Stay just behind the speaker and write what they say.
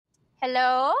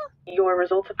Hello? Your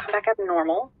results have come back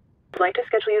abnormal. I'd like to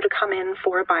schedule you to come in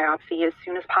for a biopsy as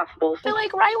soon as possible. I feel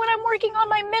like right when I'm working on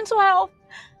my mental health,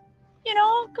 you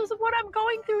know, because of what I'm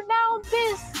going through now,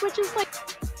 which is like...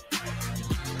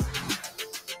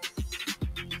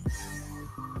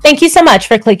 Thank you so much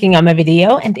for clicking on my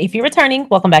video. And if you're returning,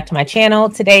 welcome back to my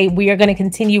channel. Today, we are going to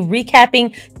continue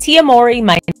recapping Tia Mowry,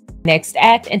 My Next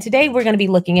Act. And today we're going to be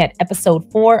looking at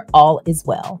episode 4, All Is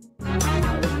Well.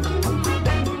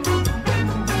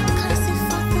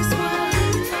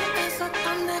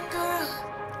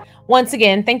 Once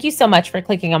again, thank you so much for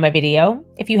clicking on my video.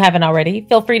 If you haven't already,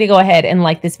 feel free to go ahead and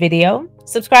like this video,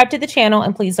 subscribe to the channel,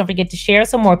 and please don't forget to share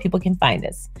so more people can find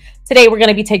us. Today, we're going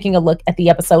to be taking a look at the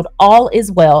episode All Is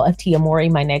Well of Tia Mowry,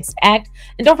 My Next Act.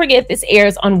 And don't forget, this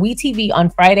airs on WeTV on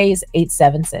Fridays,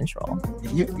 8/7 Central.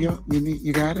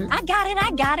 You got it? I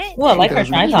got it. Oh, I like her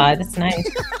tripod. It's nice.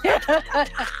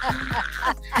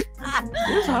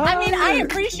 I mean, I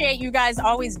appreciate you guys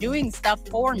always doing stuff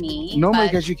for me. Normally,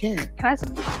 because you can.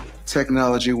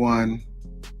 Technology 1,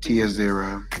 Tia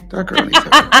 0. That girl needs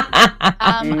help.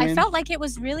 I felt like it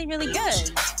was really, really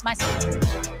good.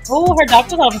 Oh, her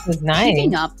doctor's office is nice.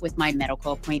 Keeping up with my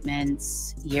medical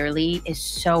appointments yearly is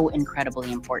so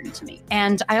incredibly important to me.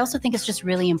 And I also think it's just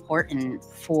really important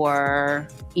for,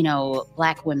 you know,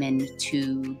 Black women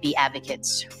to be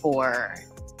advocates for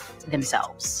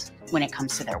themselves when it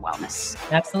comes to their wellness.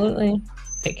 Absolutely.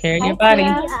 Take care of your body.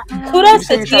 Kudos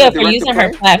to Tia for using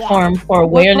her platform for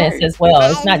awareness as well.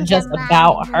 It's not just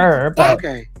about her, but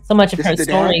so much of her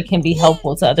story can be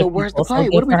helpful to other people. Where's the play?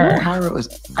 What are we doing? Cairo is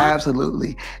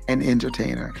absolutely an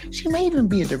entertainer. She may even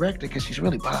be a director because she's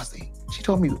really bossy. She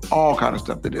told me all kind of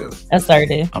stuff to do.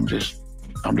 Assertive. I'm just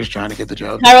trying to get the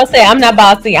job. Cairo said, "I'm not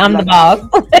bossy. I'm the boss."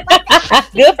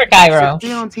 Good for Cairo.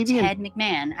 On TV. Ed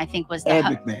McMahon, I think, was the Ed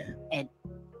McMahon. Ed.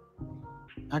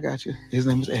 I got you. His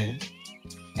name is Ed.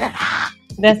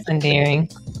 That's endearing.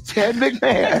 Ted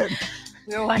McMahon.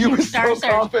 You were so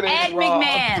confident. Ed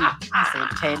McMahon. I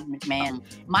said Ted McMahon.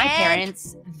 My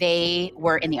parents, they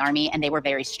were in the Army and they were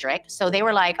very strict. So they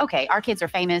were like, okay, our kids are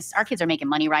famous. Our kids are making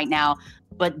money right now.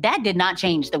 But that did not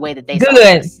change the way that they saw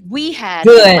us. We had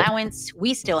an allowance.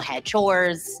 We still had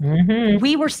chores.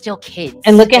 We were still kids.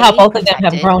 And look at how both of them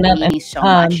have grown up,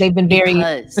 and they've been very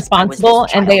responsible,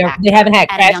 and they haven't had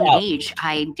crash out. At a young age,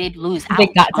 I did lose out. They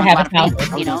got to have a house.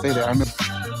 You know?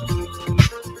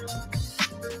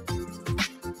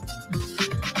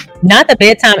 Not the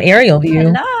bedtime aerial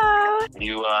view. Hello.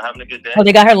 You having a good day? Oh,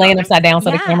 they got her laying upside down so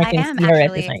the camera can see her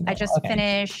at the same time. I just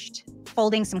finished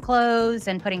folding some clothes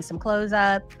and putting some clothes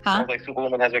up. Sounds like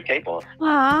Superwoman has her cape on.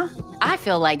 Aw. I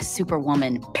feel like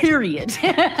Superwoman, period.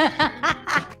 Your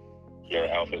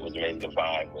outfit was made. The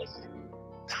vibe was...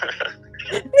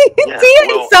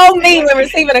 Tia's so mean when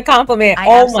receiving a compliment.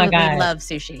 Oh my God. I love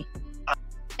sushi.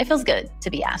 It feels good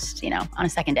to be asked, you know, on a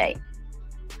second date.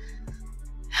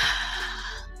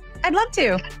 I'd love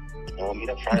to. We'll meet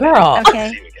up Friday. Girl.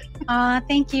 Okay.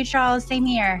 Thank you, Charles. Same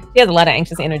here. She has a lot of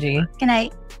anxious energy. Good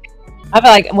night. I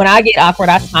feel like when I get awkward,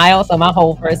 I smile. So my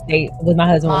whole first date with my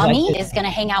husband was Mommy like, is going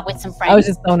to hang out with some friends. I was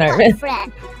just so nervous.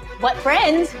 What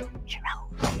friends?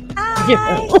 Jerome.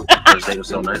 Hi. They were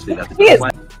so nice. We got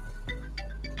to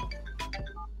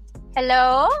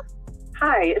Hello?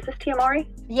 Hi, is this Tia Mowry?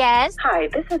 Yes. Hi,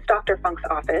 this is Dr. Funk's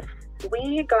office.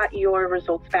 We got your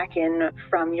results back in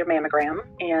from your mammogram,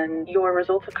 and your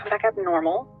results have come back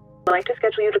abnormal. I'd like to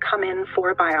schedule you to come in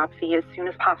for a biopsy as soon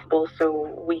as possible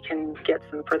so we can get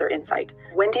some further insight.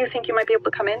 When do you think you might be able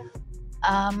to come in?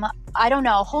 I don't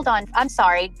know. Hold on. I'm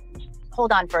sorry.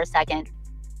 Hold on for a second.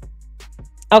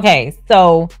 Okay,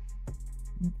 so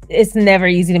it's never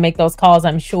easy to make those calls,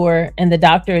 I'm sure. And the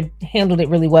doctor handled it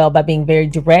really well by being very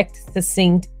direct,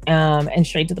 succinct, and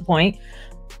straight to the point.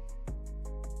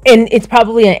 And it's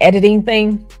probably an editing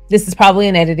thing. This is probably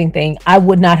an editing thing. I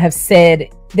would not have said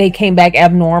they came back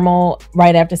abnormal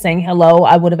right after saying hello.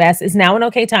 I would have asked, is now an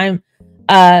okay time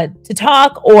to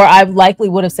talk? Or I likely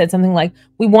would have said something like,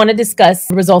 we want to discuss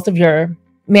the results of your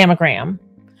mammogram.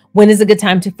 When is a good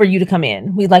time for you to come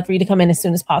in? We'd like for you to come in as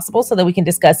soon as possible so that we can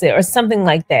discuss it, or something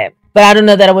like that. But I don't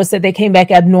know that I would have said they came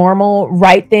back abnormal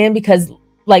right then, because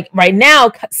like right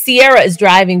now, Sierra is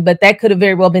driving, but that could have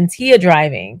very well been Tia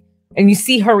driving. And you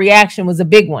see her reaction was a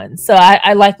big one. So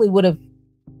I likely would have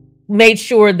made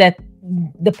sure that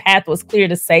the path was clear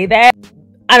to say that.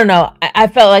 I don't know. I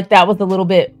felt like that was a little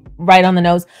bit right on the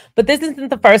nose. But this isn't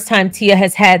the first time Tia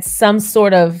has had some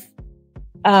sort of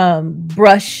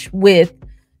brush with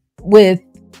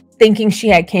thinking she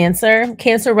had cancer.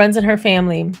 Cancer runs in her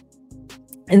family.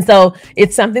 And so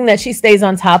it's something that she stays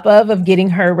on top of getting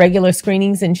her regular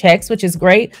screenings and checks, which is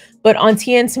great. But on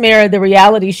Tia and Tamera, the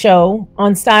reality show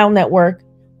on Style Network,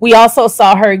 we also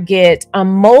saw her get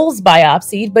moles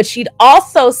biopsied, but she'd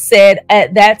also said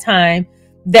at that time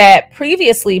that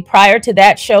previously, prior to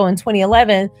that show in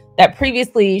 2011, that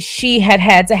previously she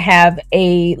had to have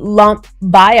a lump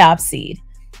biopsied.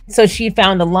 So she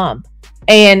found a lump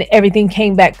and everything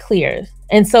came back clear.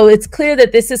 And so it's clear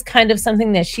that this is kind of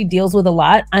something that she deals with a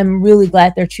lot. I'm really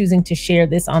glad they're choosing to share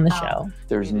this on the show.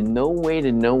 There's no way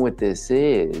to know what this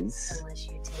is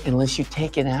unless you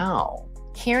take it out.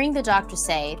 Hearing the doctor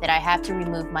say that I have to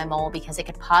remove my mole because it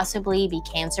could possibly be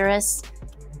cancerous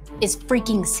is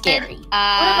freaking scary.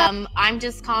 I'm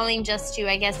just calling just to,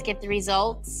 I guess, get the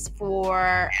results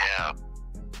for... Yeah.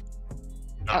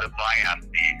 Of the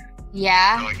biopsy.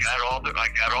 Yeah. So I got all the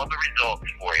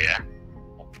results for you.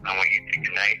 I want you to take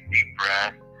a nice deep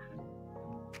breath.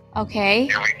 Okay.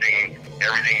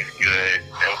 Everything's good.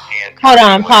 No cancer. Hold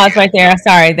on, pause right there.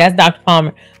 Sorry, that's Dr.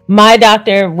 Palmer. My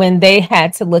doctor, when they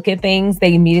had to look at things,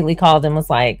 they immediately called and was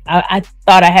like, I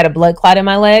thought I had a blood clot in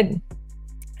my leg.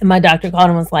 And my doctor called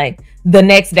and was like, the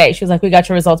next day, she was like, we got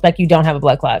your results back. You don't have a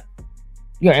blood clot.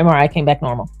 Your MRI came back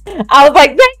normal. I was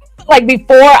like, like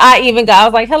before I even got, I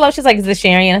was like, hello. She's like, is this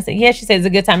Sharion? I said, yes. She said, it's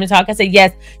a good time to talk. I said,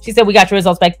 yes. She said, we got your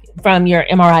results back from your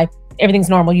MRI. Everything's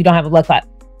normal. You don't have a blood clot.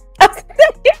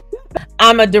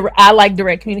 I like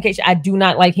direct communication. I do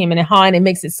not like him and haw, and it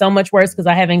makes it so much worse because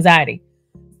I have anxiety.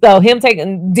 So him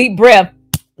taking deep breath,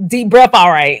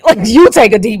 all right. Like you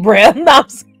take a deep breath. No,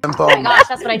 oh my gosh,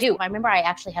 that's what I do. I remember I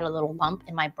actually had a little lump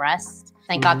in my breast.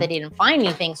 Thank God they didn't find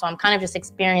anything. So I'm kind of just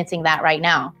experiencing that right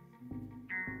now.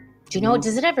 Do you know,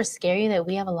 does it ever scare you that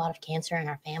we have a lot of cancer in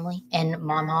our family? And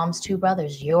my mom's two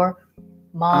brothers, your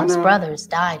mom's brothers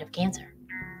died of cancer.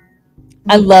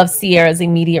 I love Sierra's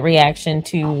immediate reaction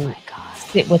to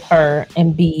sit with her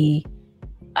and be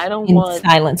I don't in want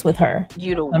silence with her.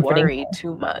 You to worry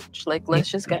too much. Like, let's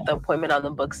just get the appointment on the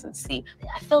books and see.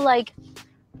 I feel like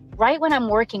right when I'm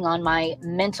working on my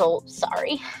mental, It's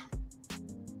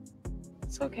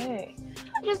okay.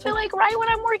 I just feel like right when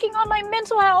I'm working on my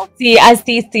mental health. See, I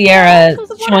see Sierra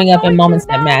showing up in moments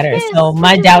that matter. So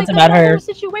my doubts about her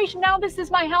situation now, this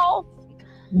is my health.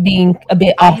 Being a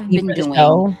bit I off have been doing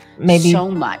show, maybe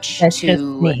so much that's just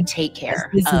to me. take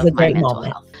care This is of a my great mental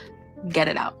moment. health. Get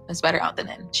it out. It's better out than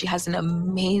in. She has an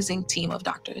amazing team of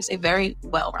doctors, a very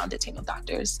well-rounded team of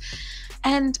doctors.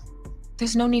 And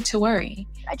there's no need to worry.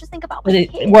 I just think about But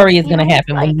kids, worry is going to know?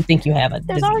 happen when you think you have a There's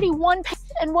disease. already one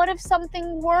patient, and what if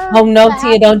something worse? Oh, no, that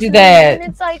Tia, don't happens do to me? that. And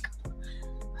it's like,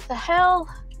 the hell,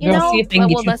 you Girl, know? see if they can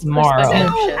get you tomorrow.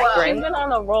 I've been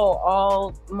on a roll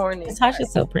all morning.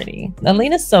 Natasha's so pretty.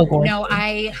 Alina's so gorgeous. No,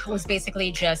 I was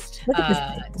basically just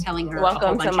telling her.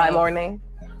 Welcome to my morning.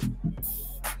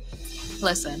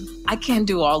 Listen, I can't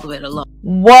do all of it alone.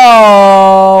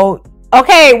 Whoa.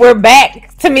 Okay, we're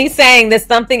back to me saying that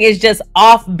something is just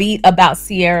offbeat about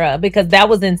Sierra because that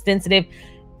was insensitive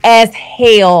as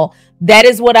hell. That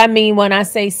is what I mean when I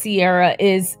say Sierra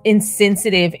is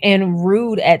insensitive and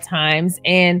rude at times.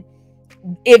 And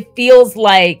it feels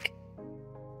like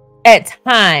at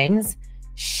times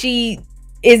she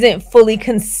isn't fully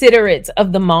considerate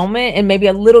of the moment and maybe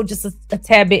a little just a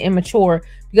tad bit immature.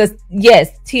 Because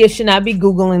yes, Tia should not be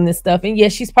Googling this stuff. And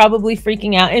yes, she's probably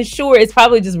freaking out. And sure, it's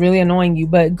probably just really annoying you.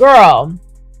 But girl,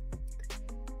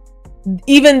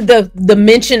 even the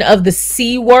mention of the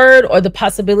C word or the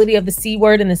possibility of the C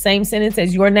word in the same sentence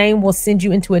as your name will send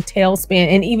you into a tailspin.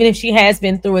 And even if she has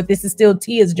been through it, this is still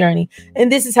Tia's journey.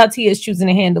 And this is how Tia is choosing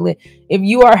to handle it. If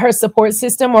you are her support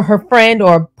system or her friend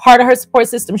or part of her support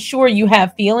system, sure, you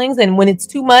have feelings. And when it's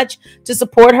too much to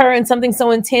support her in something so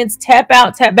intense, tap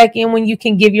out, tap back in when you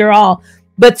can give your all.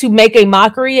 But to make a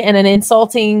mockery and an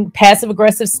insulting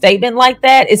passive-aggressive statement like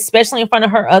that, especially in front of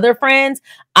her other friends,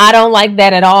 I don't like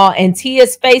that at all. And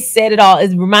Tia's face said it all.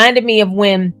 It reminded me of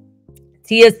when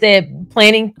Tia said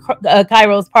planning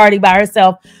Cairo's party by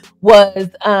herself was,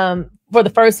 for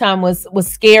the first time, was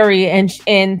scary.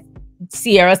 And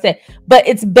Sierra said, but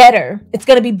it's better. It's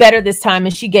going to be better this time.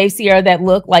 And she gave Sierra that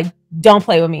look like, don't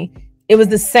play with me. It was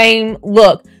the same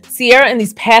look. Sierra and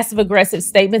these passive-aggressive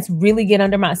statements really get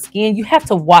under my skin. You have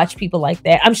to watch people like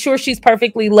that. I'm sure she's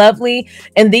perfectly lovely.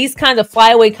 And these kinds of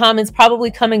flyaway comments probably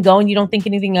come and go and you don't think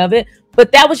anything of it.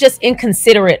 But that was just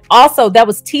inconsiderate. Also, that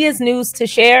was Tia's news to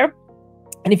share.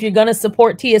 And if you're going to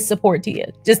support Tia, support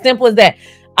Tia. Just simple as that.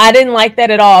 I didn't like that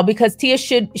at all because Tia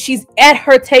she's at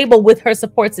her table with her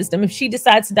support system. If she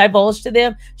decides to divulge to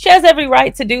them, she has every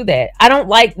right to do that. I don't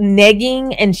like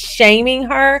negging and shaming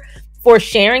her for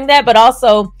sharing that, but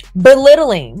also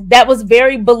belittling. That was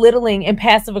very belittling and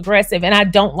passive aggressive, and I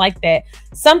don't like that.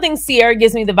 Something Sierra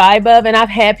gives me the vibe of, and I've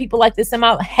had people like this in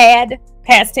my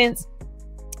past tense.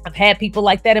 I've had people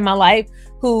like that in my life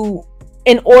who,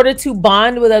 in order to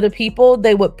bond with other people,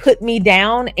 they would put me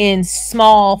down in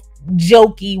small,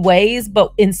 jokey ways,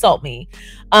 but insult me.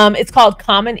 It's called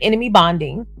common enemy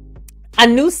bonding. I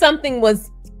knew something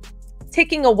was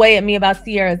ticking away at me about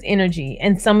Sierra's energy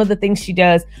and some of the things she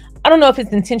does. I don't know if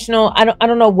it's intentional. I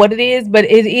don't know what it is, but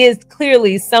it is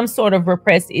clearly some sort of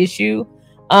repressed issue.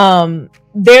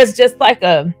 There's just like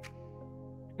a,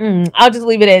 I'll just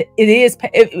leave it at it is.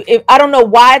 I don't know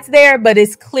why it's there, but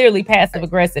it's clearly passive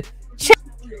aggressive.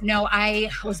 No,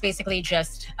 I was basically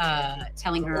just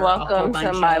telling her. Welcome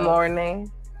to my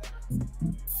morning.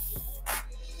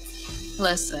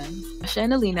 Listen, Asha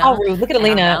and Alina. Oh, rude. Look at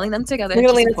Alina. Rallying them together Look at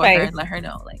to Alina's support her face. and let her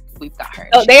know, like, we've got her.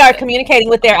 Oh, they are communicating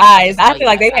with their eyes. I feel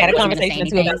like they've had a conversation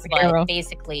too about Cairo.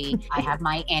 Basically, I have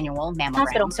my annual mammogram.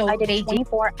 Hospital. So I did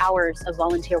 24 hours of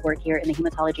volunteer work here in the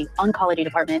hematology oncology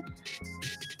department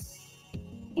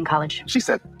in college. She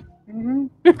said,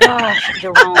 Gosh,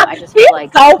 Jerome, I just feel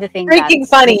like so the thing freaking that's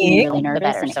funny. making me really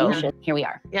nervous. And so here we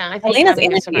are. Yeah, I think Alina's having a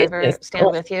energy survivor is just stand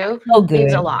with you so good.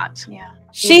 means a lot. Yeah.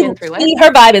 Been through it.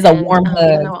 Her vibe is a And, warm even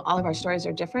hug. though all of our stories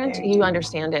are different, you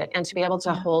understand it, and to be able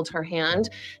to hold her hand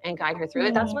and guide her through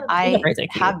it, that's what I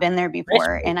have been there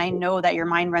before, and I know that your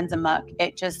mind runs amok.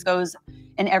 It just goes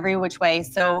in every which way.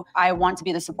 So I want to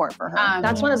be the support for her.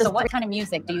 That's one of the. So what kind of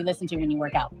music do you listen to when you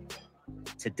work out?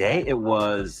 Today it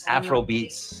was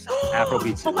Afrobeats.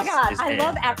 Afrobeats. Oh my God, I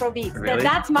love Afrobeats. Really?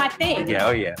 That's my thing. Yeah,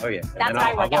 oh yeah, oh yeah. That's and what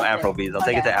I I'll work go out to. Afrobeats. I'll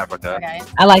take it to Africa. Okay.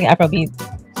 I like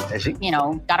Afrobeats. You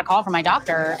know, got a call from my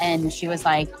doctor, and she was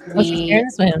like, What's your "We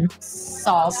experience with him?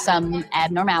 saw some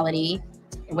abnormality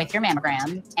with your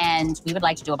mammogram, and we would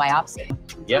like to do a biopsy."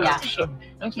 Yeah. Sure.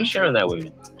 Thanks for sharing that with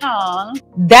me. Aw.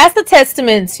 That's a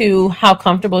testament to how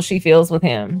comfortable she feels with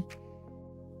him.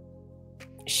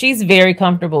 She's very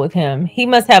comfortable with him. He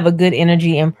must have a good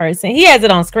energy in person. He has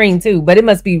it on screen too, but it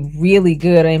must be really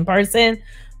good in person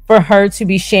for her to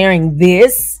be sharing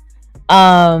this.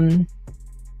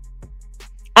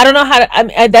 I don't know how to, I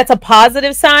mean, that's a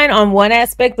positive sign on one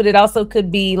aspect, but it also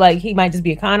could be like he might just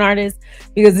be a con artist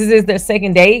because this is their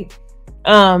second date.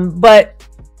 But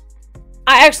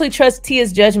I actually trust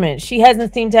Tia's judgment. She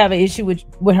hasn't seemed to have an issue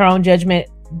with her own judgment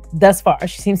thus far.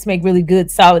 She seems to make really good,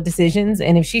 solid decisions.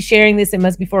 And if she's sharing this, it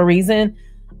must be for a reason.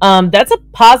 That's a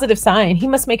positive sign. He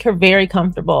must make her very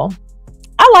comfortable.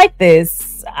 I like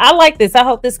this. I like this. I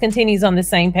hope this continues on the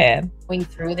same path. Going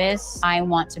through this, I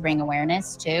want to bring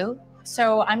awareness too.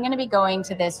 So I'm going to be going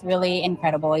to this really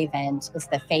incredible event. It's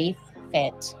the Faith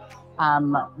Fit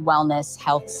Wellness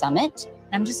Health Summit.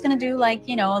 I'm just going to do like,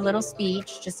 you know, a little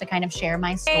speech just to kind of share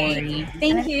my story.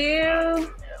 Thank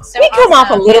you. So we come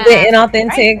off a little bit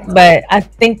inauthentic, right? but I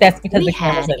think that's because We the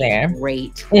cameras had are there.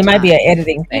 Great. It might be an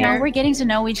editing thing. You know, we're getting to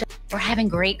know each other. We're having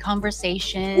great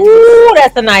conversations. Ooh,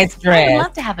 that's a nice dress. I would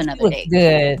love to have another Looks date.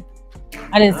 good.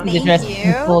 I didn't see the dress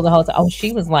full the whole time. Oh,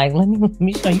 she was like, let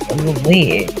me show you from your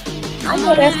leg. I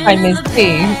know that's right, Miss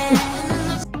T.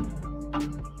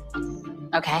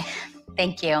 Okay.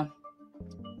 Thank you.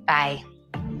 Bye.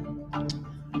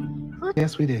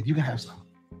 Yes, we did. You can have some.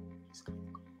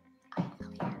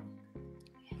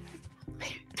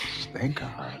 Thank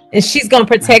God. And she's gonna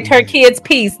protect her kids'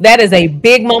 peace. That is a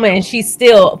big moment, and she's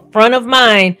still front of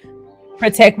mind.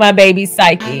 Protect my baby's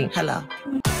psyche. Hello.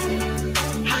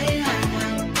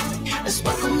 Let's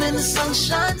welcome in the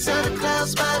sunshine to the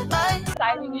clouds. Bye bye.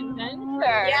 Exciting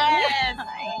adventure. Yes.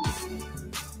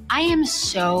 I am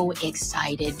so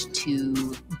excited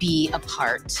to be a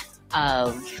part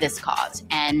of this cause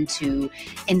and to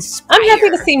inspire. I'm happy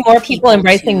to see more people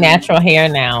embracing natural hair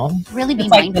now. Really be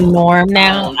it's like the mindful norm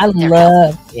now. of I their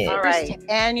love it. All right.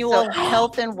 Annual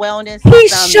health and wellness. He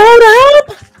summit. showed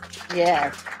up.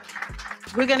 Yes.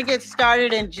 We're going to get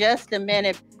started in just a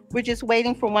minute. We're just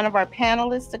waiting for one of our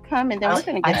panelists to come, and then we're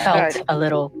going to get started. I felt a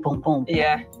little boom boom.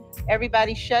 Yeah.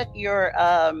 Everybody shut your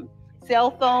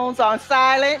cell phones on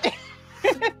silent.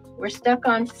 We're stuck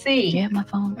on C. Do you have my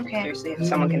phone? Okay. Seriously, if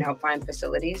someone can help find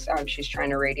facilities, she's trying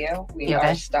to radio. We You are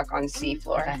okay? stuck on C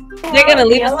floor. They're gonna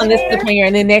leave us on this cliffhanger,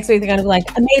 and then next week they're gonna be like,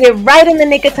 "I made it right in the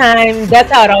nick of time."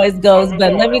 That's how it always goes.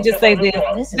 But let me just say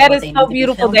this: that is so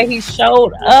beautiful that he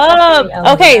showed up.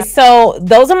 Okay, so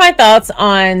those are my thoughts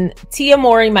on Tia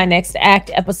Mowry, My Next Act,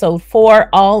 episode 4.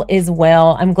 All is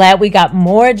well. I'm glad we got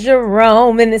more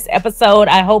Jerome in this episode.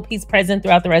 I hope he's present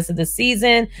throughout the rest of the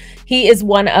season. He is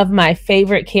one of my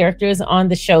favorite characters on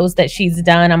the shows that she's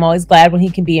done. I'm always glad when he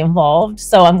can be involved.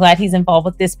 So I'm glad he's involved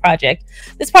with this project.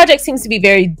 This project seems to be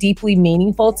very deeply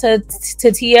meaningful to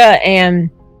Tia, and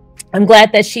I'm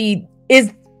glad that she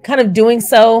is kind of doing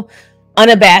so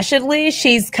unabashedly.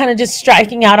 She's kind of just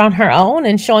striking out on her own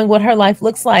and showing what her life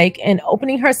looks like and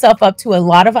opening herself up to a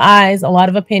lot of eyes, a lot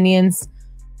of opinions,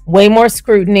 way more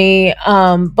scrutiny,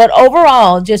 but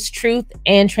overall just truth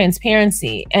and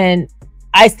transparency. And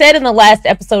I said in the last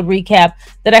episode recap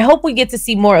that I hope we get to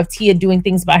see more of Tia doing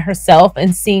things by herself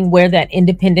and seeing where that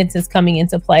independence is coming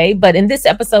into play. But in this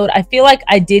episode, I feel like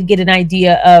I did get an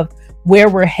idea of where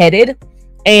we're headed.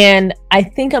 And I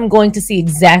think I'm going to see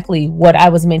exactly what I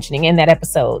was mentioning in that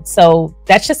episode. So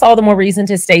that's just all the more reason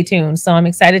to stay tuned. So I'm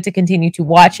excited to continue to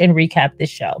watch and recap this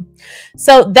show.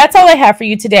 So that's all I have for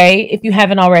you today. If you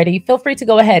haven't already, feel free to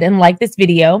go ahead and like this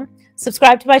video,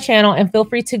 subscribe to my channel, and feel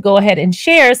free to go ahead and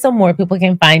share so more people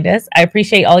can find us. I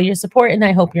appreciate all your support and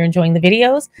I hope you're enjoying the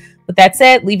videos. With that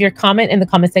said, leave your comment in the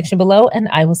comment section below and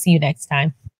I will see you next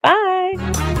time.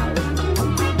 Bye.